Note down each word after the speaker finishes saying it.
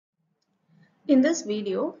In this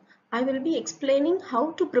video, I will be explaining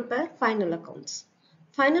how to prepare final accounts.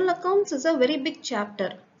 Final accounts is a very big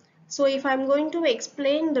chapter. So if I am going to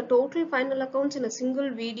explain the total final accounts in a single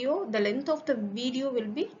video, the length of the video will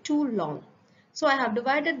be too long. So I have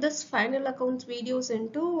divided this final accounts videos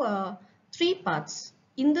into three parts.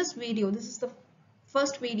 In this video, this is the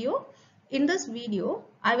first video. In this video,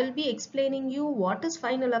 I will be explaining you what is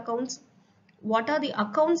final accounts, what are the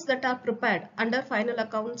accounts that are prepared under final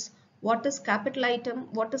accounts, what is capital item,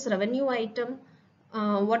 what is revenue item,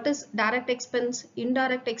 what is direct expense,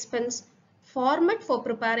 indirect expense, format for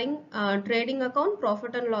preparing trading account,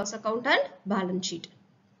 profit and loss account and balance sheet.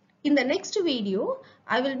 In the next video,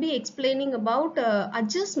 I will be explaining about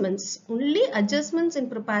adjustments, only adjustments in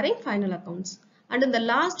preparing final accounts. And in the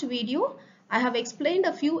last video, I have explained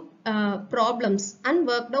a few problems and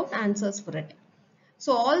worked out answers for it.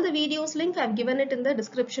 So all the videos link I have given it in the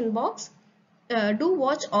description box. Do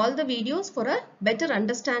watch all the videos for a better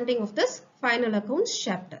understanding of this final accounts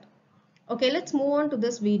chapter. Okay, let's move on to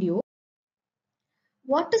this video.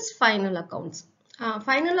 What is final accounts?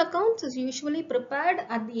 Final accounts is usually prepared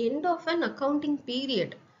at the end of an accounting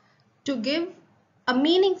period to give a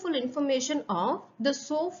meaningful information of the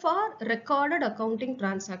so far recorded accounting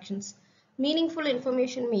transactions. Meaningful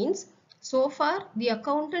information means so far the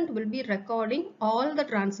accountant will be recording all the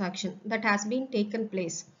transaction that has been taken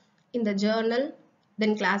place in the journal,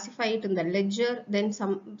 then classify it in the ledger, then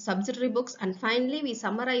some subsidiary books, and finally we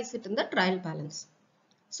summarize it in the trial balance.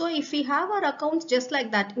 So if we have our accounts just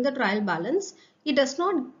like that in the trial balance, it does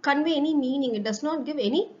not convey any meaning, it does not give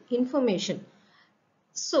any information.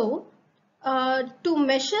 So to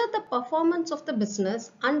measure the performance of the business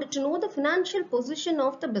and to know the financial position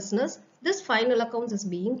of the business, this final accounts is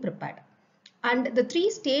being prepared. And the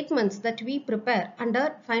three statements that we prepare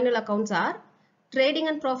under final accounts are trading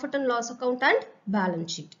and profit and loss account and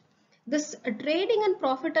balance sheet. This trading and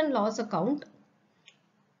profit and loss account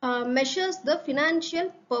measures the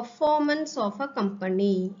financial performance of a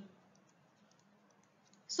company.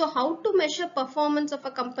 So how to measure performance of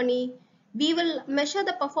a company? We will measure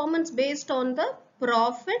the performance based on the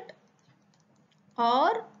profit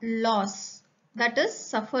or loss that is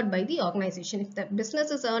suffered by the organization. If the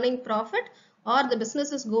business is earning profit or the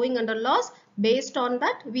business is going under loss, based on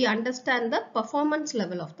that we understand the performance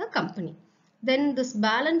level of the company. Then this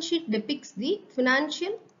balance sheet depicts the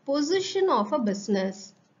financial position of a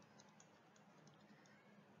business.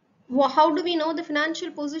 How do we know the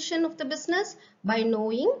financial position of the business? By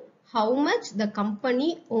knowing how much the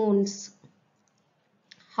company owns,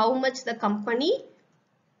 how much the company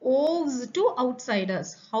owes to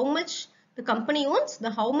outsiders, how much the company owns,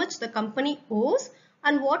 how much the company owes,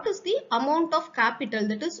 and what is the amount of capital,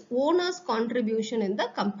 that is owner's contribution in the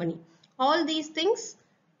company. All these things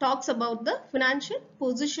talks about the financial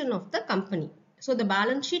position of the company. So the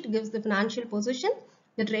balance sheet gives the financial position.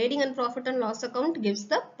 The trading and profit and loss account gives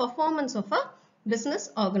the performance of a business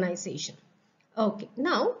organization. Okay,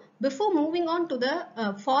 now before moving on to the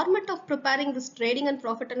format of preparing this trading and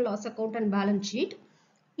profit and loss account and balance sheet,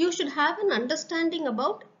 you should have an understanding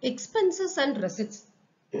about expenses and receipts.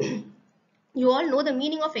 You all know the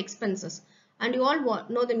meaning of expenses and you all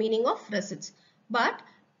know the meaning of receipts. But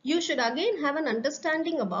you should again have an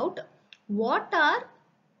understanding about what are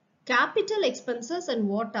capital expenses and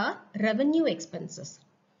what are revenue expenses.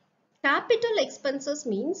 Capital expenses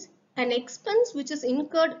means an expense which is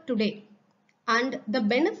incurred today and the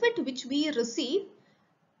benefit which we receive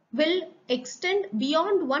will extend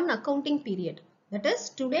beyond one accounting period. That is,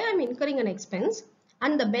 today I am incurring an expense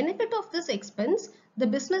and the benefit of this expense the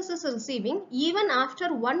business is receiving even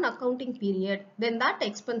after one accounting period, then that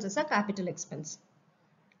expense is a capital expense.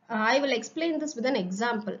 I will explain this with an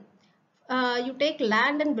example. You take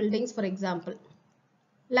land and buildings for example.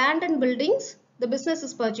 Land and buildings the business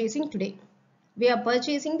is purchasing today. We are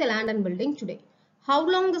purchasing the land and building today. How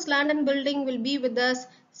long this land and building will be with us?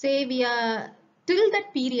 Say we are till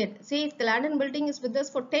that period. Say if the land and building is with us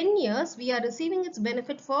for 10 years, we are receiving its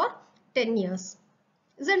benefit for 10 years.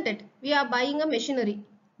 Isn't it? We are buying a machinery.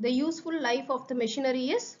 The useful life of the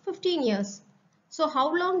machinery is 15 years. So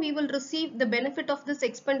how long we will receive the benefit of this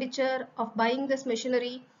expenditure of buying this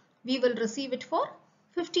machinery? We will receive it for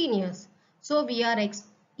 15 years. So we are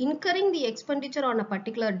incurring the expenditure on a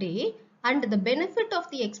particular day and the benefit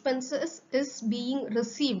of the expenses is being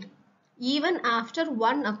received even after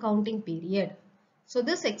one accounting period. So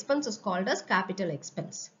this expense is called as capital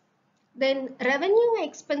expense. Then revenue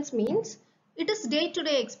expense means it is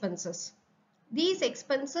day-to-day expenses. These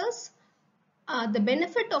expenses, the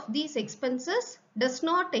benefit of these expenses does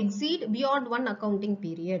not exceed beyond one accounting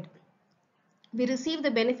period. We receive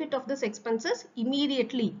the benefit of these expenses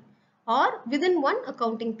immediately or within one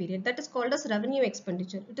accounting period. That is called as revenue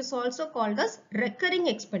expenditure. It is also called as recurring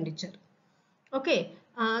expenditure. Okay,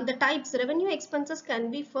 the types revenue expenses can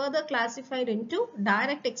be further classified into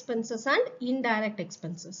direct expenses and indirect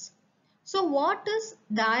expenses. So what is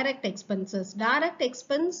direct expenses? Direct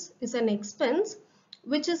expense is an expense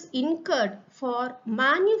which is incurred for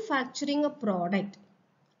manufacturing a product,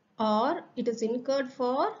 or it is incurred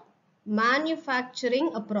for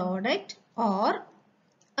manufacturing a product, or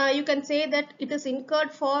you can say that it is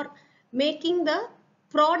incurred for making the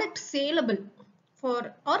product saleable,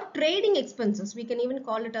 for or trading expenses. We can even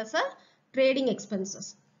call it as a trading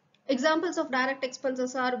expenses. Examples of direct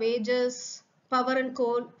expenses are wages, power and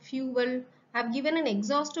coal, fuel. I have given an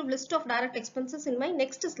exhaustive list of direct expenses in my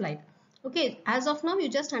next slide. Okay, as of now you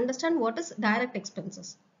just understand what is direct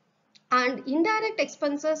expenses. And indirect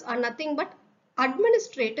expenses are nothing but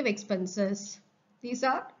administrative expenses. These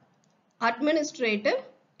are administrative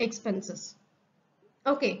expenses.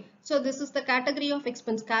 Okay, so this is the category of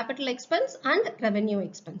expense: capital expense and revenue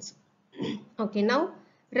expense. Okay, now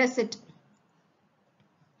receipt.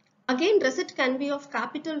 Again, receipt can be of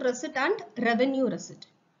capital receipt and revenue receipt.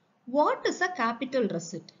 What is a capital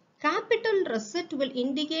receipt? Capital receipt will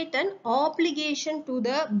indicate an obligation to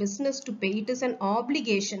the business to pay. It is an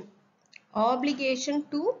obligation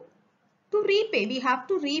to repay. We have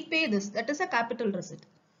to repay this. That is a capital receipt.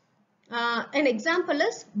 An example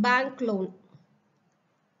is bank loan.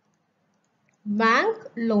 Bank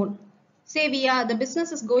loan. Say the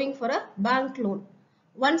business is going for a bank loan.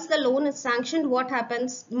 Once the loan is sanctioned, what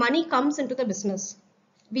happens? Money comes into the business.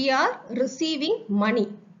 We are receiving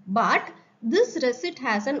money, but this receipt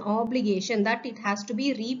has an obligation that it has to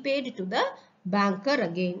be repaid to the banker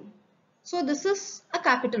again. So this is a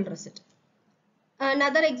capital receipt.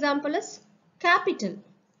 Another example is capital.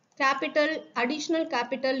 Capital, additional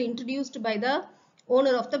capital introduced by the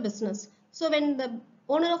owner of the business. So when the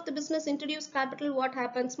owner of the business introduces capital, what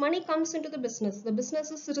happens? Money comes into the business. The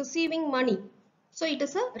business is receiving money. So it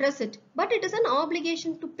is a receipt, but it is an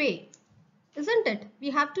obligation to pay, isn't it? We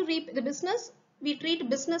have to repay the business. We treat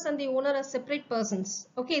business and the owner as separate persons.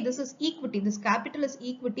 Okay, this is equity. This capital is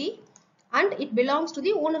equity and it belongs to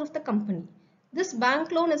the owner of the company. This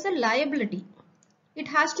bank loan is a liability. It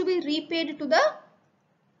has to be repaid to the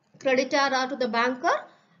creditor or to the banker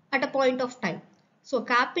at a point of time. So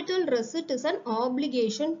capital receipt is an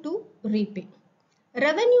obligation to repay.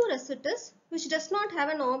 Revenue receipt is which does not have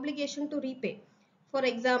an obligation to repay. For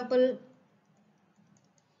example,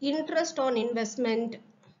 interest on investment,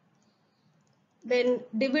 then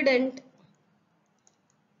dividend,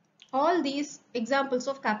 all these examples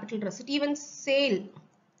of capital receipt. Even sale,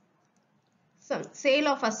 some sale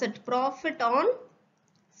of asset, profit on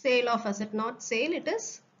sale of asset, not sale, it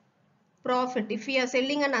is profit. If we are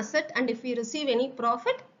selling an asset and if we receive any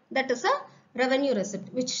profit, that is a revenue receipt,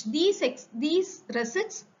 which these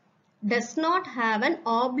receipts does not have an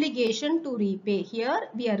obligation to repay. Here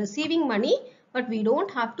we are receiving money, but we don't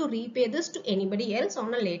have to repay this to anybody else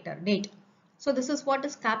on a later date. So this is what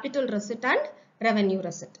is capital receipt and revenue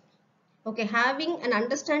receipt. Okay, having an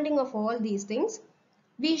understanding of all these things,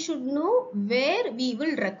 we should know where we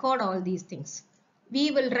will record all these things. We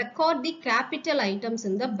will record the capital items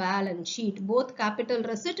in the balance sheet. Both capital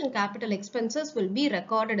receipt and capital expenses will be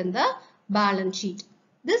recorded in the balance sheet.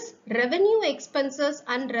 This revenue expenses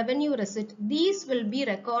and revenue receipt, these will be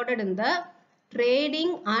recorded in the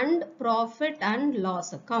trading and profit and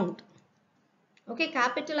loss account. Okay,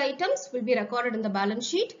 capital items will be recorded in the balance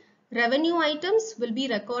sheet. Revenue items will be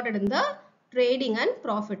recorded in the trading and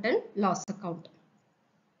profit and loss account.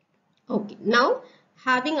 Okay, now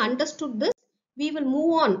having understood this, we will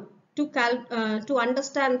move on to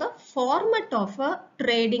understand the format of a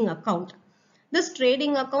trading account. This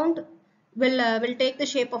trading account will take the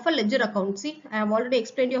shape of a ledger account. See, I have already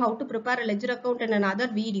explained you how to prepare a ledger account in another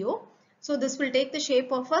video. So this will take the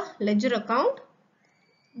shape of a ledger account.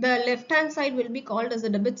 The left hand side will be called as the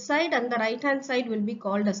debit side and the right hand side will be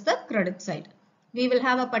called as the credit side. We will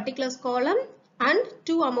have a particulars column and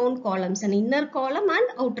two amount columns, an inner column and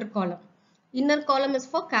outer column. Inner column is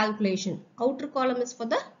for calculation, outer column is for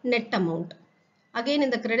the net amount. Again in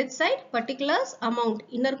the credit side, particulars, amount,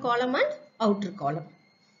 inner column and outer column.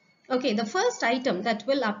 Okay, the first item that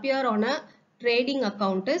will appear on a trading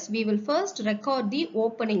account is we will first record the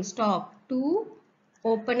opening stock, to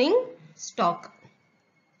opening stock.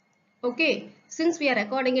 Okay, since we are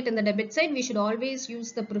recording it in the debit side, we should always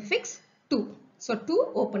use the prefix to. So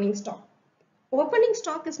to opening stock. Opening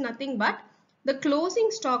stock is nothing but the closing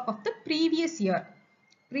stock of the previous year.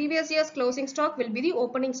 Previous year's closing stock will be the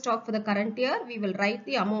opening stock for the current year. We will write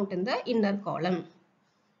the amount in the inner column.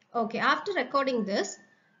 Okay, after recording this,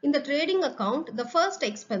 In the trading account, the first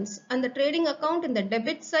expense, and the trading account in the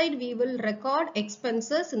debit side we will record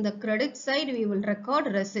expenses, in the credit side we will record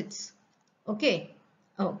receipts. Okay.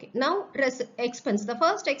 Okay. Now expense. The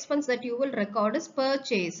first expense that you will record is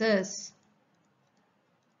purchases.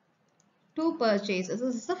 Two purchases.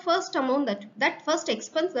 This is the first amount that first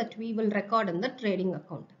expense that we will record in the trading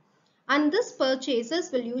account. And this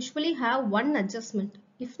purchases will usually have one adjustment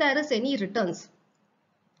if there is any returns.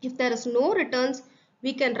 If there is no returns,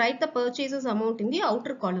 we can write the purchases amount in the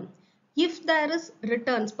outer column. If there is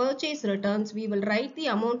returns, purchase returns, we will write the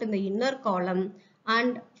amount in the inner column,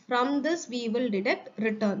 and from this we will deduct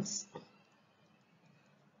returns.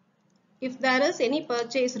 If there is any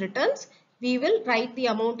purchase returns, we will write the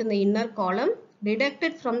amount in the inner column, deduct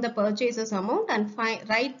it from the purchases amount, and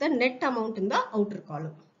write the net amount in the outer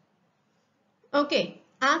column. Okay,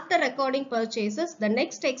 after recording purchases, the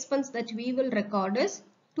next expense that we will record is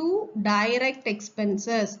two direct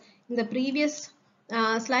expenses. In the previous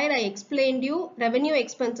slide, I explained you revenue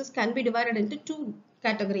expenses can be divided into two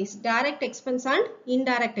categories, direct expense and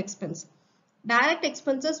indirect expense. Direct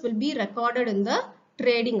expenses will be recorded in the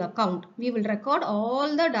trading account. We will record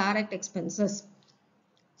all the direct expenses.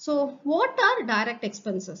 So what are direct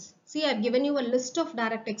expenses? See, I have given you a list of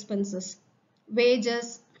direct expenses.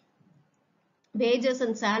 Wages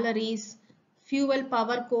and salaries, fuel,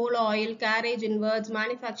 power, coal, oil, carriage inwards,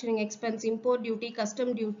 manufacturing expense, import duty,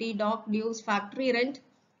 custom duty, dock dues, factory rent,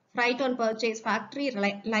 freight on purchase, factory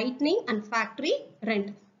lighting and factory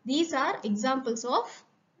rent. These are examples of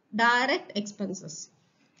direct expenses.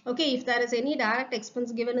 Okay, if there is any direct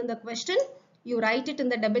expense given in the question, you write it in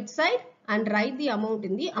the debit side and write the amount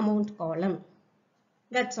in the amount column.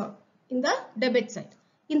 That's all in the debit side.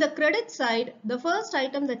 In the credit side, the first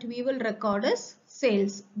item that we will record is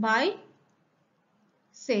sales. By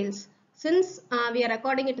sales. Since we are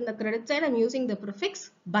recording it in the credit side, I am using the prefix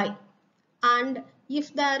by. And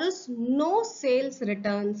if there is no sales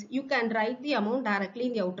returns, you can write the amount directly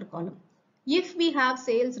in the outer column. If we have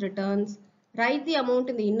sales returns, write the amount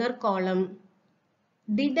in the inner column.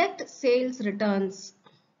 Deduct sales returns.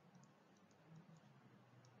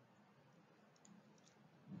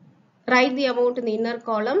 Write the amount in the inner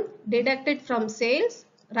column, deduct it from sales,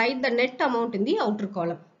 write the net amount in the outer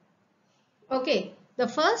column. Okay, the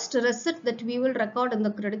first receipt that we will record in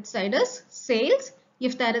the credit side is sales.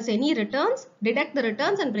 If there is any returns, deduct the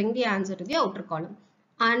returns and bring the answer to the outer column.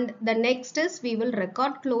 And the next is we will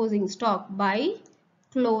record closing stock. By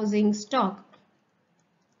closing stock.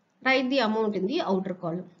 Write the amount in the outer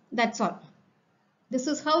column. That's all. This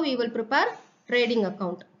is how we will prepare trading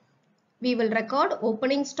account. We will record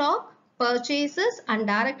opening stock, purchases and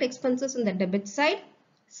direct expenses in the debit side,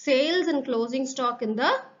 sales and closing stock in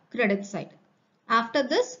the credit side. After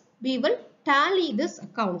this, we will tally this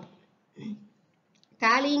account.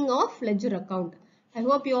 Tallying of ledger account. I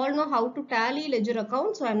hope you all know how to tally ledger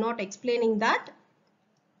account, so I am not explaining that.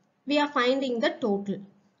 We are finding the total.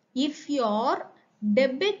 If your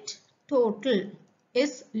debit total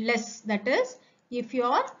is less, that is, if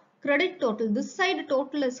your credit total, this side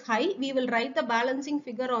total is high, we will write the balancing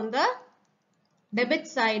figure on the debit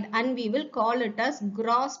side and we will call it as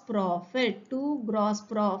gross profit. To gross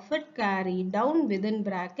profit carry down within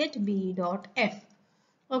bracket B dot F.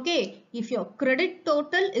 Okay, if your credit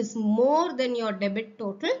total is more than your debit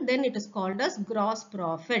total, then it is called as gross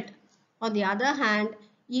profit. On the other hand,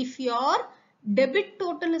 if your debit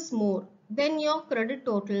total is more than your credit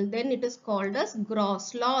total, then it is called as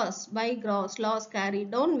gross loss. By gross loss carry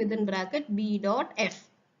down within bracket B dot F.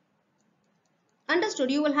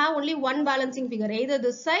 Understood? You will have only one balancing figure, either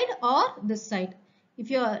this side or this side. If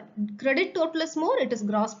your credit total is more, it is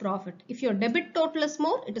gross profit. If your debit total is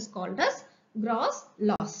more, it is called as gross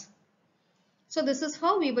loss. So this is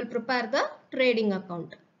how we will prepare the trading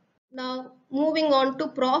account. Now moving on to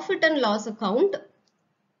profit and loss account.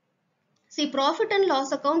 See, profit and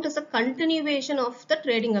loss account is a continuation of the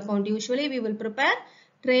trading account. Usually we will prepare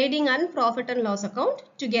trading and profit and loss account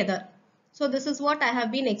together. So this is what I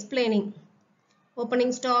have been explaining.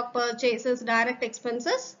 Opening stock, purchases, direct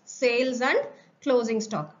expenses, sales and closing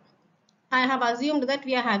stock. I have assumed that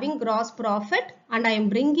we are having gross profit and I am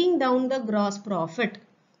bringing down the gross profit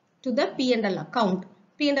to the P&L account.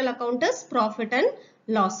 P&L account is profit and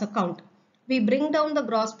loss account. We bring down the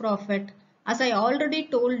gross profit. As I already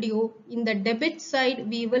told you, in the debit side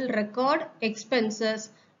we will record expenses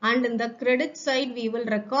and in the credit side we will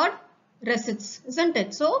record receipts, isn't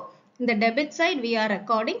it? So in the debit side we are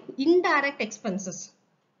recording indirect expenses.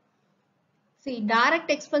 See, direct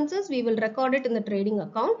expenses we will record it in the trading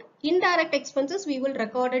account. Indirect expenses we will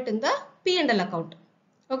record it in the P&L account.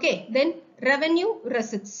 Okay, then revenue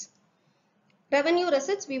receipts. Revenue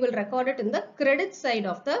receipts, we will record it in the credit side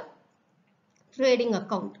of the trading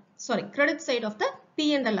account. Sorry, credit side of the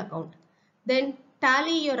P&L account. Then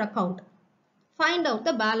tally your account. Find out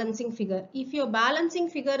the balancing figure. If your balancing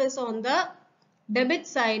figure is on the debit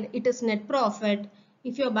side, it is net profit.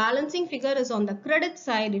 If your balancing figure is on the credit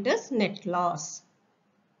side, it is net loss.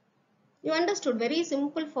 You understood? Very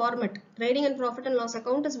simple format. Trading and profit and loss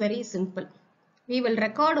account is very simple. We will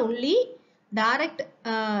record only direct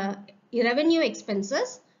revenue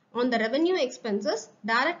expenses. On the revenue expenses,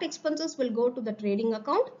 direct expenses will go to the trading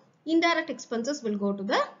account. Indirect expenses will go to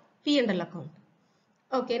the P&L account.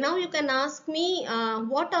 Okay, now you can ask me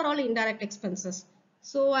what are all indirect expenses.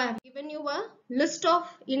 So I have given you a list of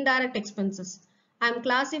indirect expenses. I am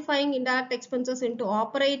classifying indirect expenses into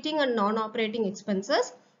operating and non-operating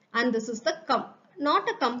expenses, and this is the not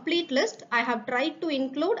a complete list. I have tried to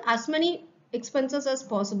include as many expenses as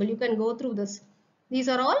possible. You can go through this. These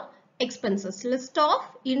are all expenses. List of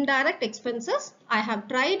indirect expenses. I have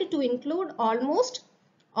tried to include almost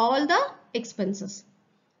all the expenses.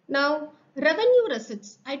 Now, revenue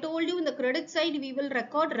receipts. I told you in the credit side we will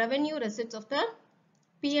record revenue receipts of the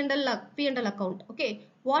P&L account. Okay,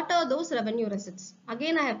 what are those revenue receipts?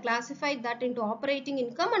 Again, I have classified that into operating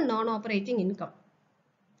income and non-operating income.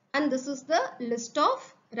 And this is the list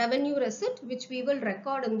of revenue receipt which we will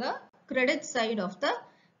record in the credit side of the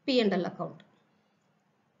P&L account.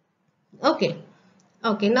 Okay.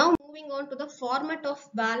 Okay, now moving on to the format of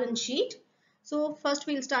balance sheet. So first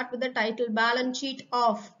we'll start with the title, balance sheet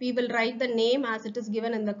of. We will write the name as it is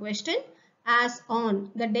given in the question, as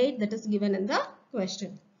on, the date that is given in the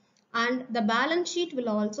question. And the balance sheet will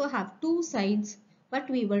also have two sides, but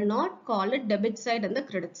we will not call it debit side and the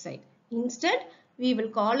credit side. Instead, we will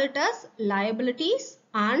call it as liabilities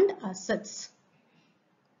and assets.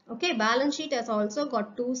 Okay, balance sheet has also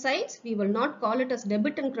got two sides. We will not call it as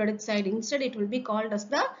debit and credit side. Instead, it will be called as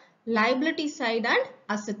the liability side and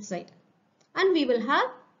asset side. And we will have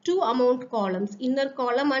two amount columns, inner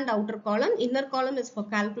column and outer column. Inner column is for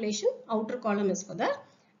calculation, outer column is for the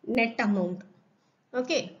net amount.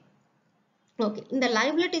 Okay. Okay, in the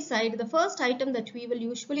liability side, the first item that we will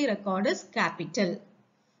usually record is capital.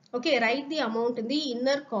 Okay, write the amount in the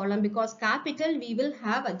inner column because capital we will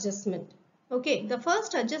have adjustment. Okay, the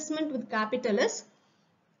first adjustment with capital is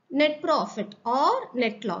net profit or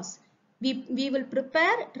net loss. We will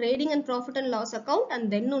prepare trading and profit and loss account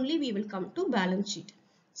and then only we will come to balance sheet.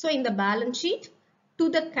 So in the balance sheet, to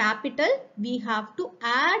the capital, we have to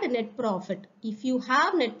add net profit. If you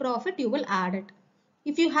have net profit, you will add it.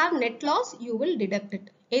 If you have net loss, you will deduct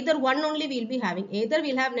it. Either one only we will be having. Either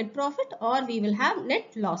we will have net profit or we will have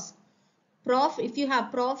net loss. If you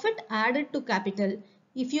have profit, add it to capital.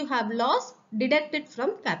 If you have loss, deduct it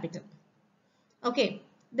from capital. Okay.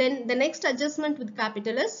 Then the next adjustment with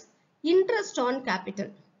capital is interest on capital.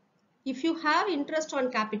 If you have interest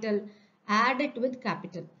on capital, add it with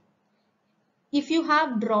capital. If you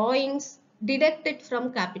have drawings, deduct it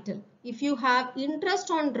from capital. If you have interest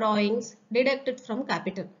on drawings, deduct it from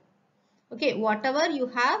capital. Okay, whatever you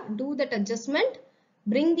have, do that adjustment.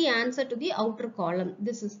 Bring the answer to the outer column.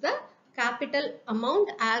 This is the capital amount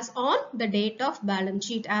as on the date of balance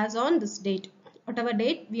sheet, as on this date. Whatever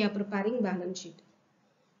date we are preparing balance sheet.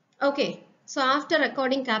 Okay, so after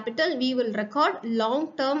recording capital, we will record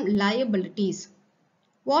long-term liabilities.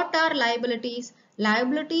 What are liabilities?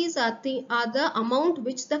 Liabilities are the amount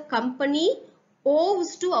which the company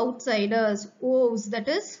owes to outsiders. Owes, that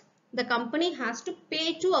is, the company has to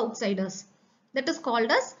pay to outsiders. That is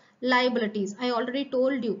called as liabilities. I already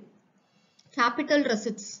told you. Capital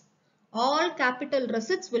receipts. All capital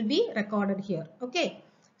receipts will be recorded here. Okay.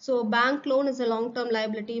 So bank loan is a long-term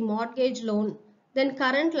liability, mortgage loan. Then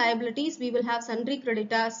current liabilities, we will have sundry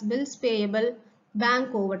creditors, bills payable,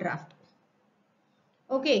 bank overdraft.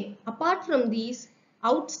 Okay, apart from these,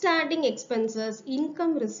 outstanding expenses,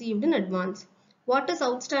 income received in advance. What is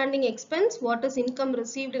outstanding expense? What is income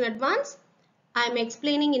received in advance? I am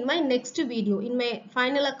explaining in my next video, in my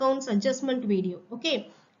final accounts adjustment video. Okay,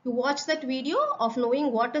 you watch that video of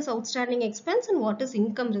knowing what is outstanding expense and what is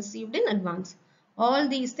income received in advance. All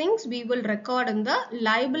these things we will record in the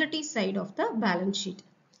liability side of the balance sheet.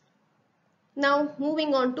 Now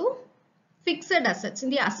moving on to fixed assets. In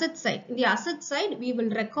the asset side, we will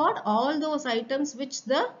record all those items which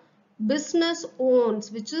the business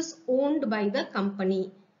owns, which is owned by the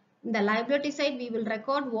company. In the liability side, we will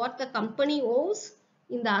record what the company owes.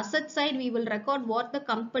 In the asset side, we will record what the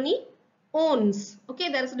company owns. Okay,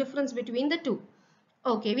 there is a difference between the two.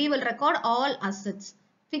 Okay, we will record all assets.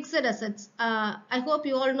 Fixed assets. I hope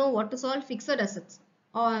you all know what is all fixed assets.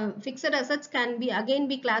 Fixed assets can be again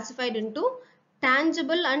be classified into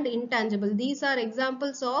tangible and intangible. These are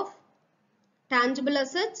examples of tangible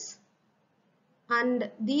assets and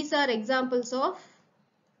these are examples of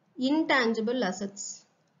intangible assets.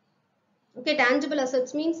 Okay, tangible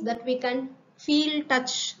assets means that we can feel,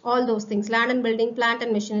 touch, all those things. Land and building, plant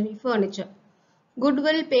and machinery, furniture.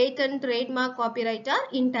 Goodwill, patent, trademark, copyright are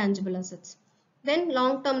intangible assets. Then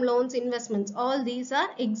long-term loans, investments, all these are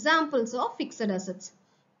examples of fixed assets.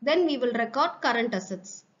 Then we will record current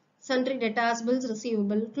assets. Sundry debtors, bills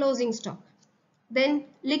receivable, closing stock. Then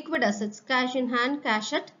liquid assets, cash in hand,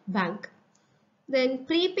 cash at bank. Then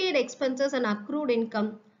prepaid expenses and accrued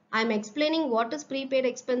income. I am explaining what is prepaid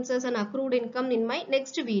expenses and accrued income in my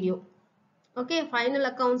next video. Okay, final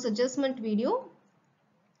accounts adjustment video.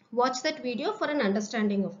 Watch that video for an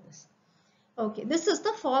understanding of this. Okay, this is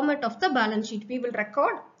the format of the balance sheet. We will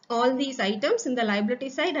record all these items in the liability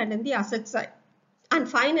side and in the asset side. And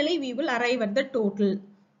finally, we will arrive at the total.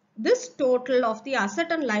 This total of the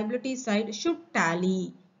asset and liability side should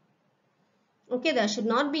tally. Okay, there should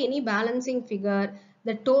not be any balancing figure.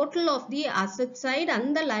 The total of the asset side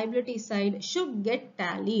and the liability side should get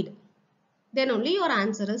tallied. Then only your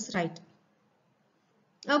answer is right.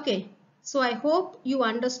 Okay, so I hope you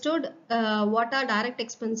understood what are direct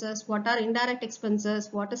expenses, what are indirect expenses,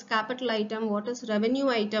 what is capital item, what is revenue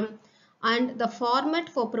item, and the format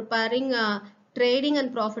for preparing trading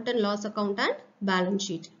and profit and loss account and balance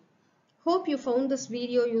sheet. Hope you found this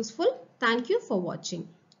video useful. Thank you for watching.